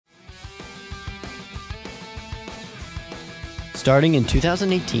Starting in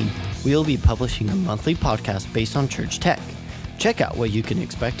 2018, we'll be publishing a monthly podcast based on church tech. Check out what you can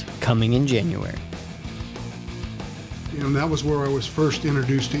expect coming in January. And that was where I was first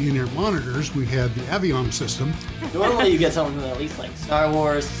introduced to in-ear monitors. We had the Aviom system. Normally you get something at least like Star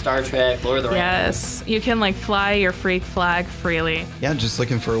Wars, Star Trek, Lord of the Rings. Yes, you can like fly your freak flag freely. Yeah, just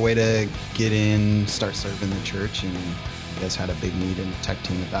looking for a way to get in, start serving the church, and you guys had a big need in the tech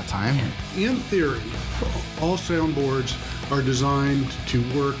team at that time. In theory, all soundboards are designed to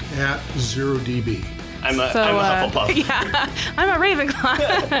work at 0 dB. I'm a Hufflepuff. Yeah, I'm a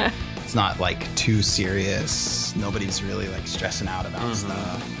Ravenclaw. It's not like too serious. Nobody's really like stressing out about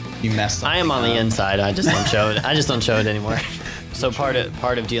stuff. You messed up. I am on the inside. I just don't show it. I just don't show it anymore. So part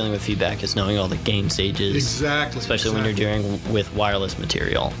of dealing with feedback is knowing all the gain stages. Exactly. Especially when you're dealing with wireless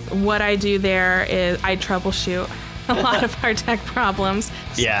material. What I do there is I troubleshoot a lot of our tech problems.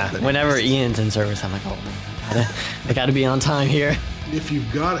 Yeah. Whenever Ian's in service, I'm like, oh man, I gotta be on time here. If you've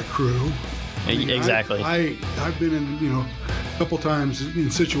got a crew. Exactly. I've been in, a couple times in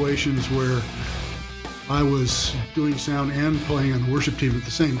situations where I was doing sound and playing on the worship team at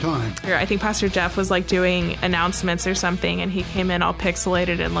the same time. I think Pastor Jeff was like doing announcements or something, and he came in all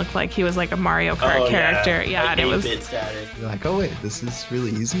pixelated and looked like he was like a Mario Kart character. Yeah, like and it was. status. You're like, oh wait, this is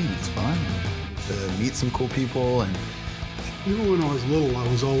really easy and it's fun. To meet some cool people. And Even when I was little, I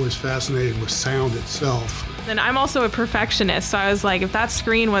was always fascinated with sound itself. And I'm also a perfectionist, so I was like, if that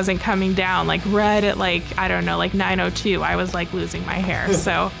screen wasn't coming down like red at like 9:02, I was like losing my hair.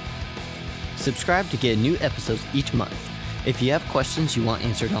 So Subscribe to get new episodes each month. If you have questions you want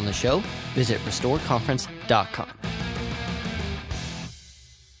answered on the show, visit restoreconference.com.